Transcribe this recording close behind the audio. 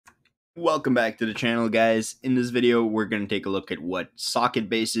Welcome back to the channel, guys. In this video, we're going to take a look at what socket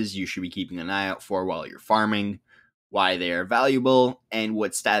bases you should be keeping an eye out for while you're farming, why they are valuable, and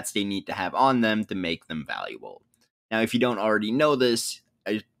what stats they need to have on them to make them valuable. Now, if you don't already know this,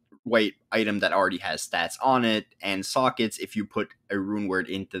 a white item that already has stats on it, and sockets, if you put a rune word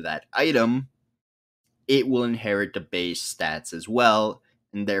into that item, it will inherit the base stats as well,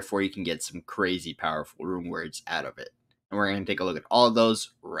 and therefore you can get some crazy powerful rune words out of it. And we're going to take a look at all of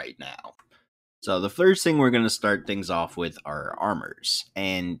those right now. So the first thing we're going to start things off with are armors.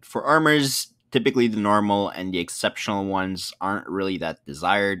 And for armors, typically the normal and the exceptional ones aren't really that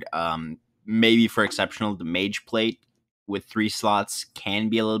desired. Maybe for exceptional, the mage plate with 3 slots can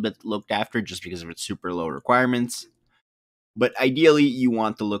be a little bit looked after just because of its super low requirements. But ideally, you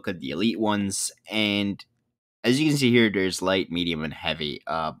want to look at the elite ones. And as you can see here, there's light, medium, and heavy.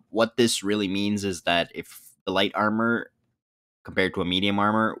 What this really means is that if the light armor compared to a medium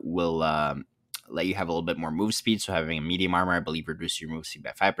armor will let you have a little bit more move speed. So having a medium armor, I believe, reduces your move speed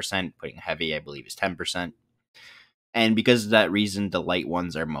by 5%. Putting heavy, I believe, is 10%. And because of that reason, the light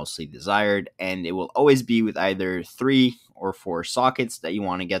ones are mostly desired, and it will always be with either 3 or 4 sockets that you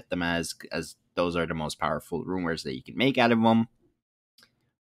want to get them as those are the most powerful runewords that you can make out of them.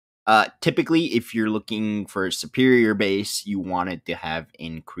 Typically, if you're looking for a superior base, you want it to have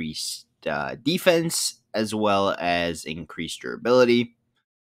increased defense as well as increased durability.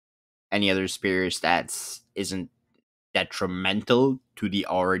 Any other superior stats isn't detrimental to the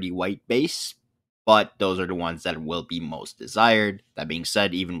already white base, but those are the ones that will be most desired. That being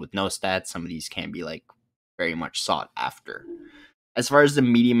said, even with no stats, some of these can be like very much sought after. As far as the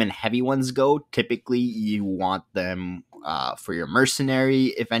medium and heavy ones go, typically you want them for your mercenary,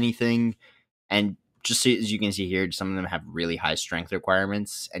 if anything. And just as you can see here, some of them have really high strength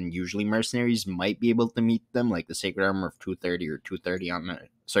requirements, and usually mercenaries might be able to meet them, like the Sacred Armor of 230 or 230 on the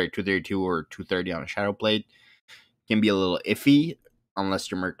 232 or 230 on a Shadow Plate can be a little iffy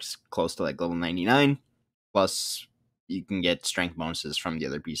unless your merc's close to like level 99. Plus, you can get strength bonuses from the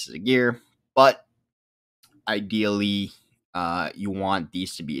other pieces of gear, but ideally, you want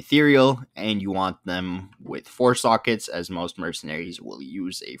these to be ethereal, and you want them with 4 sockets, as most mercenaries will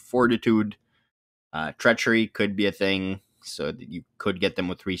use a fortitude. Treachery could be a thing, so that you could get them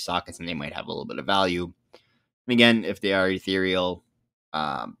with 3 sockets and they might have a little bit of value. And again, if they are ethereal,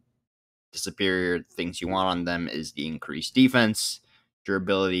 the superior things you want on them is the increased defense.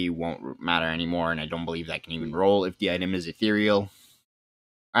 Durability won't matter anymore, and I don't believe that can even roll if the item is ethereal.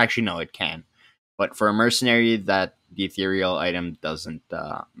 Actually, no, it can. But for a mercenary, that the ethereal item doesn't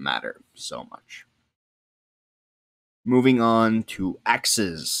matter so much. Moving on to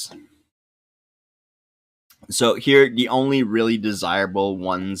axes. So here, the only really desirable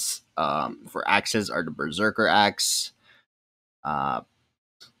ones for axes are the Berserker Axe.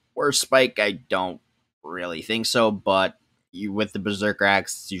 Or Spike, I don't really think so, but with the Berserker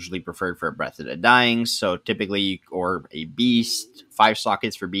Axe, it's usually preferred for a Breath of the Dying. So typically, or a Beast, 5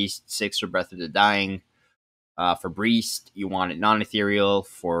 sockets for Beast, 6 for Breath of the Dying. For Beast, you want it non-ethereal.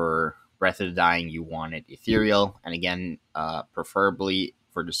 For Breath of the Dying, you want it ethereal. And again, preferably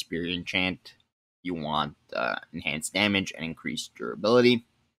for the Superior Enchant, you want enhanced damage and increased durability.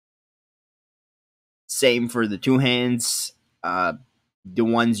 Same for the 2 hands. The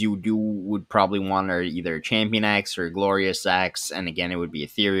ones you would probably want are either Champion Axe or Glorious Axe, and again, it would be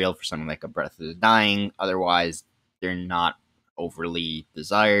ethereal for something like a Breath of the Dying. Otherwise, they're not overly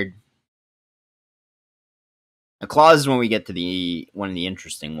desired. A claw is when we get to one of the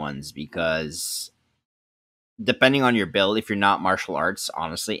interesting ones, because depending on your build, if you're not martial arts,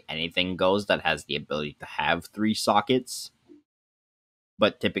 honestly, anything goes that has the ability to have 3 sockets.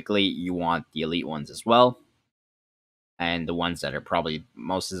 But typically, you want the elite ones as well. And the ones that are probably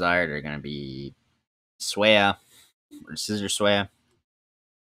most desired are going to be Swea or Scissor Swea.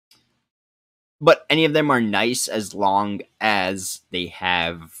 But any of them are nice as long as they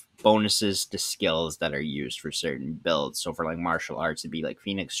have bonuses to skills that are used for certain builds. So for like martial arts, it'd be like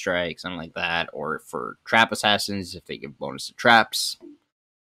Phoenix Strike, something like that. Or for Trap Assassins, if they give bonus to traps,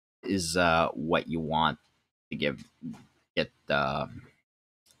 is what you want to get the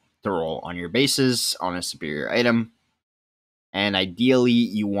roll on your bases on a superior item. And ideally,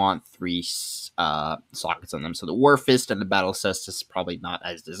 you want 3 sockets on them. So the War Fist and the Battle Cestus is probably not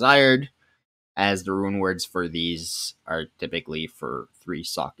as desired, as the rune words for these are typically for 3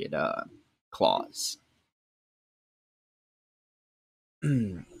 socket claws.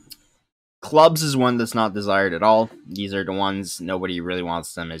 Clubs is one that's not desired at all. These are the ones nobody really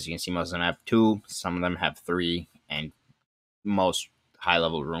wants them. As you can see, most of them have 2, some of them have 3, and most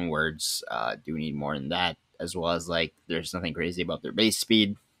high-level rune words do need more than that, as well as like there's nothing crazy about their base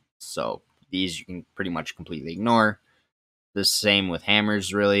speed. So these you can pretty much completely ignore. The same with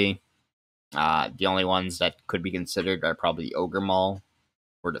hammers, really. The only ones that could be considered are probably the Ogre Maul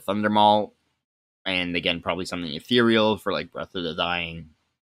or the Thunder Maul. And again, probably something ethereal for like Breath of the Dying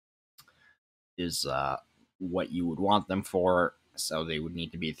is what you would want them for. So they would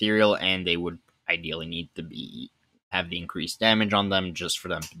need to be ethereal, and they would ideally need to be have the increased damage on them just for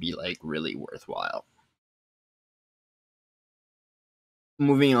them to be like really worthwhile.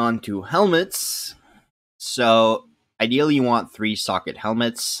 Moving on to helmets. So ideally you want 3 socket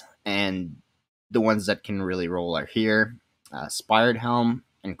helmets, and the ones that can really roll are here. Spired Helm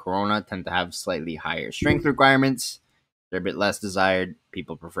and Corona tend to have slightly higher strength requirements. They're a bit less desired.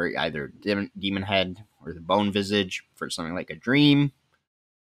 People prefer either Demon Head or the Bone Visage for something like a Dream,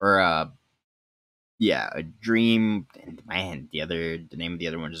 or a Dream. And man, the name of the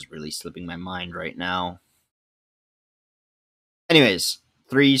other one is really slipping my mind right now. Anyways,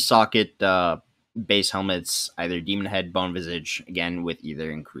 3 socket base helmets, either Demon Head, Bone Visage, again with either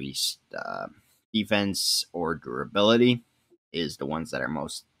increased defense or durability, is the ones that are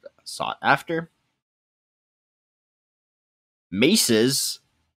most sought after. Maces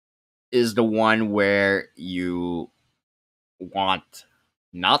is the one where you want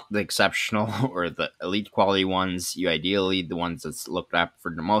not the exceptional or the elite quality ones. You ideally, the ones that's looked at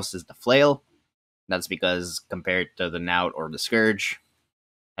for the most is the flail. That's because compared to the knout or the scourge,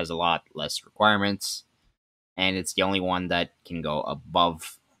 has a lot less requirements, and it's the only one that can go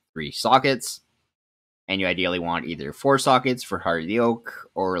above 3 sockets. And you ideally want either 4 sockets for Heart of the Oak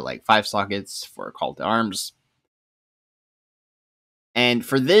or like 5 sockets for Call to Arms. And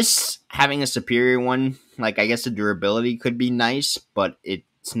for this, having a superior one, like I guess the durability could be nice, but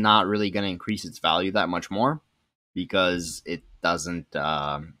it's not really going to increase its value that much more because it doesn't.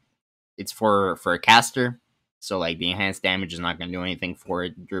 It's for a caster, so like the enhanced damage is not going to do anything for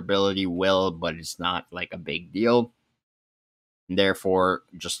it. Durability will, but it's not like a big deal. And therefore,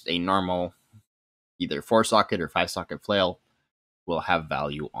 just a normal either 4 socket or 5 socket flail will have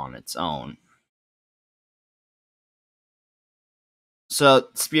value on its own. So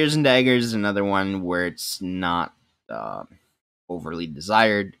spears and daggers is another one where it's not overly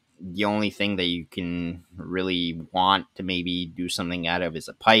desired. The only thing that you can really want to maybe do something out of is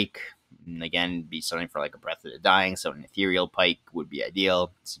a pike. And again, be something for like a Breath of the Dying, so an ethereal pike would be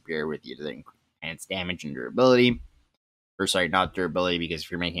ideal. Superior with either enhanced damage and durability. Or sorry, not durability, because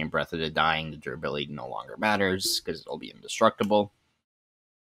if you're making a Breath of the Dying, the durability no longer matters because it'll be indestructible.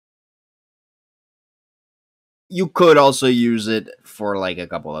 You could also use it for like a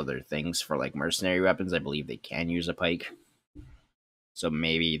couple other things. For like mercenary weapons, I believe they can use a pike. So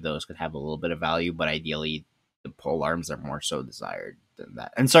maybe those could have a little bit of value, but ideally the pole arms are more so desired than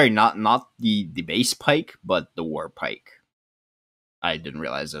that. And sorry, not the base pike, but the war pike. I didn't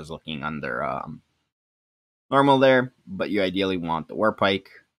realize I was looking under normal there, but you ideally want the war pike.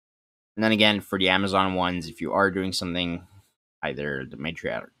 And then again, for the Amazon ones, if you are doing something, either the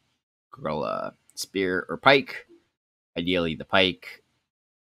matriarch gorilla spear or pike, ideally the pike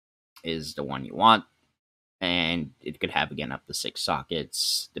is the one you want. And it could have again up to 6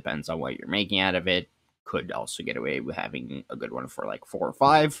 sockets, depends on what you're making out of it. Could also get away with having a good one for like 4 or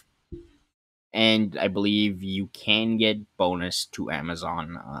 5. And I believe you can get bonus to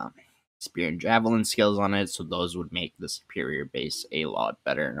Amazon spear and javelin skills on it, so those would make the superior base a lot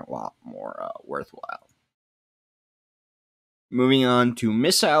better and a lot more worthwhile. Moving on to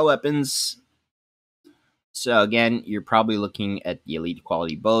missile weapons. So again, you're probably looking at the elite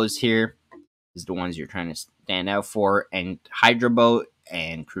quality bows here. Is the ones you're trying to stand out for, and Hydra Bow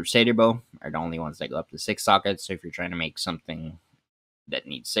and Crusader Bow are the only ones that go up to 6 sockets. So if you're trying to make something that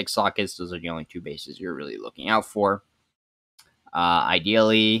needs 6 sockets, those are the only 2 bases you're really looking out for.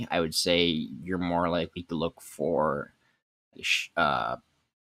 Ideally, I would say you're more likely to look for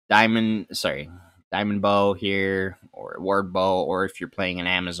diamond bow here, or ward bow, or if you're playing an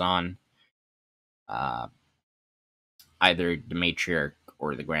Amazon, either the matriarch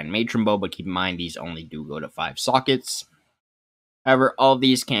or the grand matron bow, but keep in mind these only do go to 5 sockets. However, all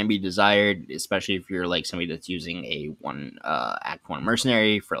these can be desired, especially if you're like somebody that's using a Act 1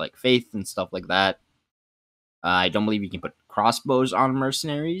 mercenary for like faith and stuff like that. I don't believe you can put crossbows on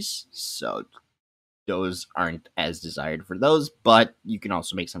mercenaries, so those aren't as desired for those, but you can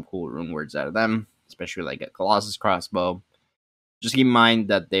also make some cool Runewords out of them, especially like a Colossus crossbow. Just keep in mind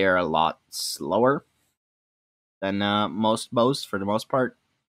that they are a lot slower than most bows for the most part.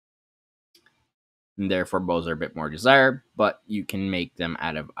 And therefore, bows are a bit more desired, but you can make them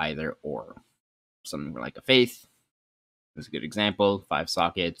out of either or. Something like a faith is a good example. 5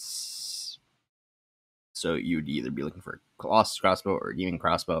 sockets. So you'd either be looking for a Colossus crossbow or a Demon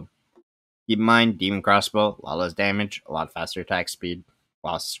crossbow. Keep in mind, Demon crossbow, a lot less damage, a lot faster attack speed.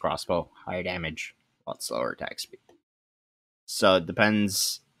 Colossus crossbow, higher damage, a lot slower attack speed. So it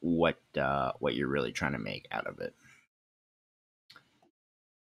depends what you're really trying to make out of it.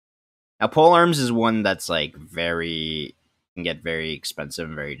 Now, pole arms is one that's like can get very expensive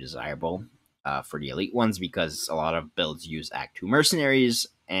and very desirable for the elite ones, because a lot of builds use Act 2 mercenaries,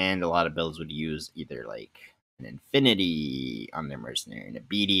 and a lot of builds would use either like an Infinity on their mercenary, an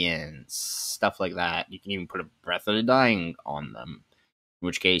Obedience, stuff like that. You can even put a Breath of the Dying on them, in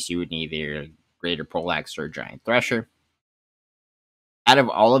which case you would need either a Greater Poleaxe or a Giant Thresher. Out of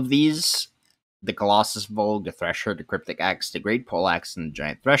all of these, the Colossus Vogue, the Thresher, the Cryptic Axe, the Great Poleaxe, and the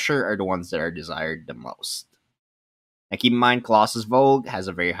Giant Thresher are the ones that are desired the most. Now keep in mind, Colossus Vogue has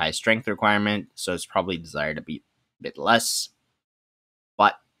a very high strength requirement, so it's probably desired a bit less.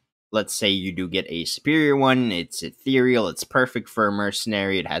 But let's say you do get a superior one, it's ethereal, it's perfect for a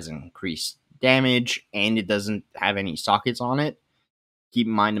mercenary, it has increased damage, and it doesn't have any sockets on it. Keep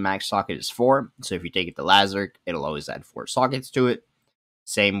in mind the max socket is 4, so if you take it to Lazark, it'll always add 4 sockets to it.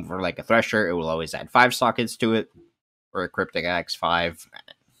 Same for like a Thresher, it will always add 5 sockets to it. Or a Cryptic Axe, 5,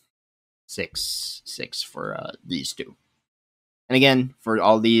 6 for these two. And again, for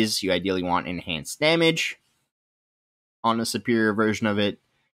all these, you ideally want enhanced damage on a superior version of it.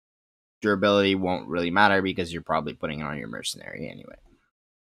 Durability won't really matter because you're probably putting it on your mercenary anyway.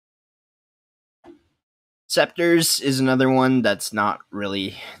 Scepters is another one that's not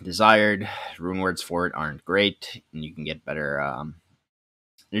really desired. Runewords for it aren't great, and you can get better.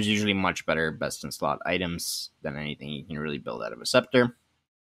 There's usually much better best in slot items than anything you can really build out of a scepter.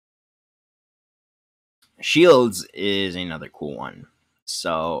 Shields is another cool one.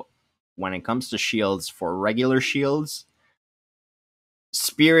 So when it comes to shields, for regular shields,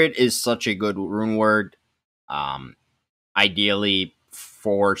 Spirit is such a good rune word. Ideally,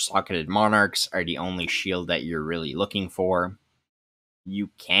 4 socketed monarchs are the only shield that you're really looking for. You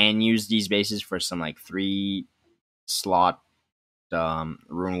can use these bases for some like 3 slot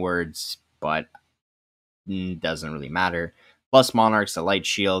rune words, but doesn't really matter. Plus, Monarch's a light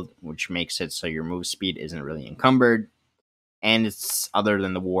shield, which makes it so your move speed isn't really encumbered. And it's other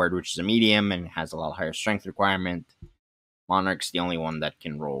than the ward, which is a medium and has a lot higher strength requirement. Monarch's the only one that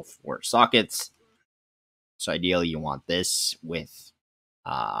can roll 4 sockets. So ideally, you want this with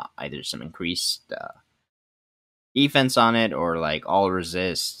either some increased defense on it or like all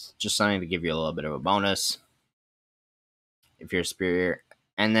resist, just something to give you a little bit of a bonus if you're superior.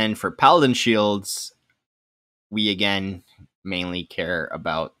 And then for Paladin shields, we again mainly care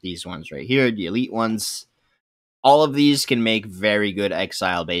about these ones right here, the elite ones. All of these can make very good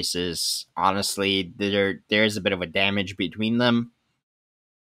exile bases. Honestly, there's a bit of a damage between them.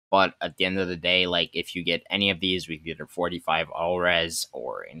 But at the end of the day, like if you get any of these with either 45 all res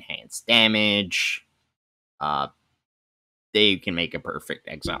or enhanced damage, they can make a perfect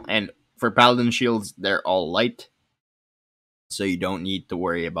exile. And for Paladin shields, they're all light, so you don't need to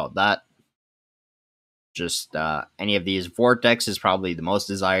worry about that. Just any of these. Vortex is probably the most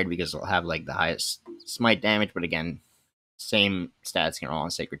desired because it'll have like the highest smite damage, but again, same stats can roll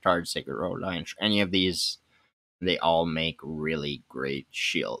on Sacred Charge, Sacred Road, any of these. They all make really great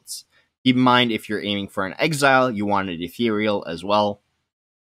shields. Keep in mind, if you're aiming for an exile, you want it ethereal as well.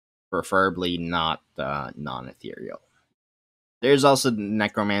 Preferably not non-ethereal. There's also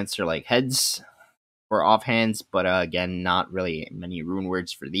Necromancer-like heads for offhands, but again, not really many rune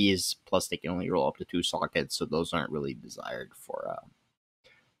words for these. Plus, they can only roll up to 2 sockets, so those aren't really desired for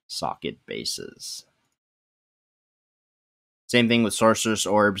socket bases. Same thing with Sorcerous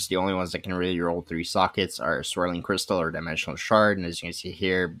Orbs. The only ones that can really roll 3 sockets are Swirling Crystal or Dimensional Shard. And as you can see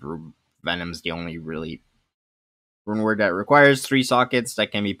here, Venom's the only really rune word that requires 3 sockets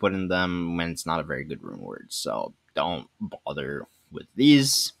that can be put in them when it's not a very good rune word. So don't bother with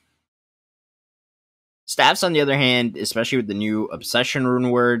these. Staffs, on the other hand, especially with the new Obsession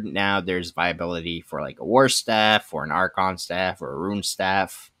rune word, now there's viability for like a War Staff or an Archon Staff or a Rune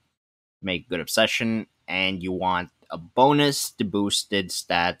Staff. Make good Obsession, and you want a bonus to boosted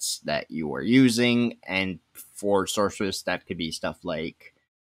stats that you are using, and for Sorceress, that could be stuff like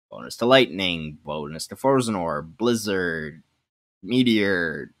bonus to Lightning, bonus to Frozen Orb, Blizzard,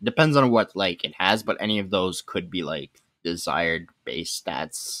 Meteor, depends on what like it has, but any of those could be like desired base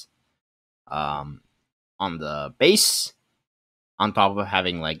stats on the base, on top of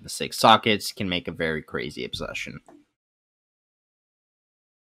having like the 6 sockets, can make a very crazy Obsession.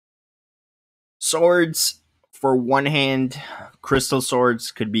 Swords, for one hand, crystal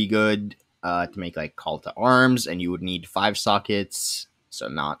swords could be good to make like Call to Arms, and you would need 5 sockets, so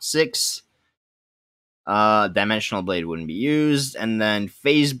not 6. Dimensional Blade wouldn't be used, and then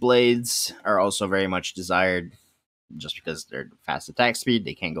Phase Blades are also very much desired, just because they're fast attack speed.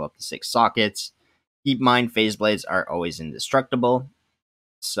 They can go up to 6 sockets. Keep in mind, Phase Blades are always indestructible,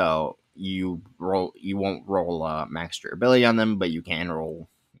 so you won't roll max durability on them, but you can roll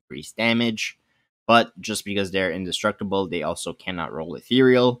increased damage. But just because they're indestructible, they also cannot roll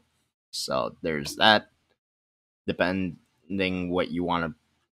ethereal, so there's that. Depending what you want to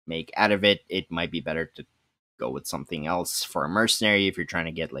make out of it, it might be better to go with something else for a mercenary if you're trying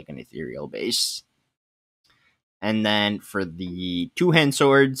to get like an ethereal base. And then for the two-hand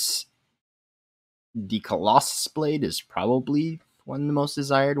swords, the Colossus Blade is probably one of the most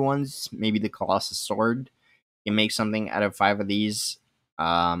desired ones. Maybe the Colossus Sword. You can make something out of 5 of these.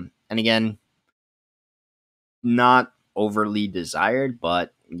 And again, not overly desired,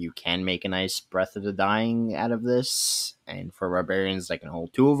 but you can make a nice Breath of the Dying out of this. And for barbarians, they can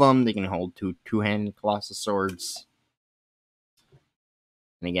hold 2 of them. They can hold two-hand Colossus Swords.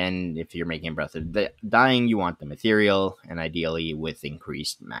 And again, if you're making Breath of the Dying, you want them ethereal, and ideally with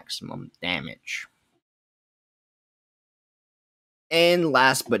increased maximum damage. And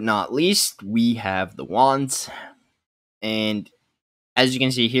last but not least, we have the wands. And as you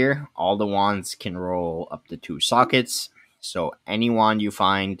can see here, all the wands can roll up to 2 sockets. So any wand you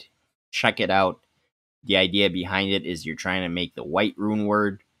find, check it out. The idea behind it is you're trying to make the white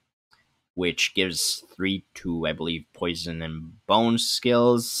Runeword, which gives 3 to, I believe, poison and bone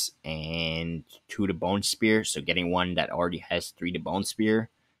skills, and 2 to bone spear. So getting one that already has 3 to bone spear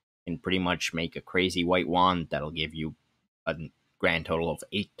can pretty much make a crazy white wand that'll give you a grand total of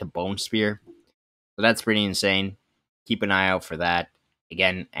 8 to bone spear. So that's pretty insane. Keep an eye out for that.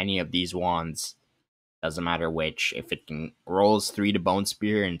 Again, any of these wands, doesn't matter which, if it can rolls 3 to bone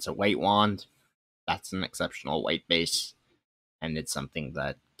spear and it's a white wand, that's an exceptional white base, and it's something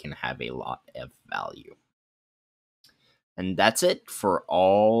that can have a lot of value. And that's it for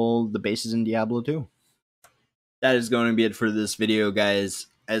all the bases in Diablo 2. That is going to be it for this video, guys.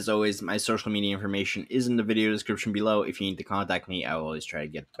 As always, my social media information is in the video description below. If you need to contact me, I will always try to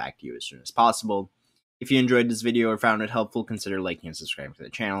get back to you as soon as possible. If you enjoyed this video or found it helpful, consider liking and subscribing to the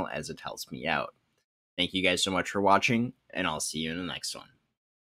channel, as it helps me out. Thank you guys so much for watching, and I'll see you in the next one.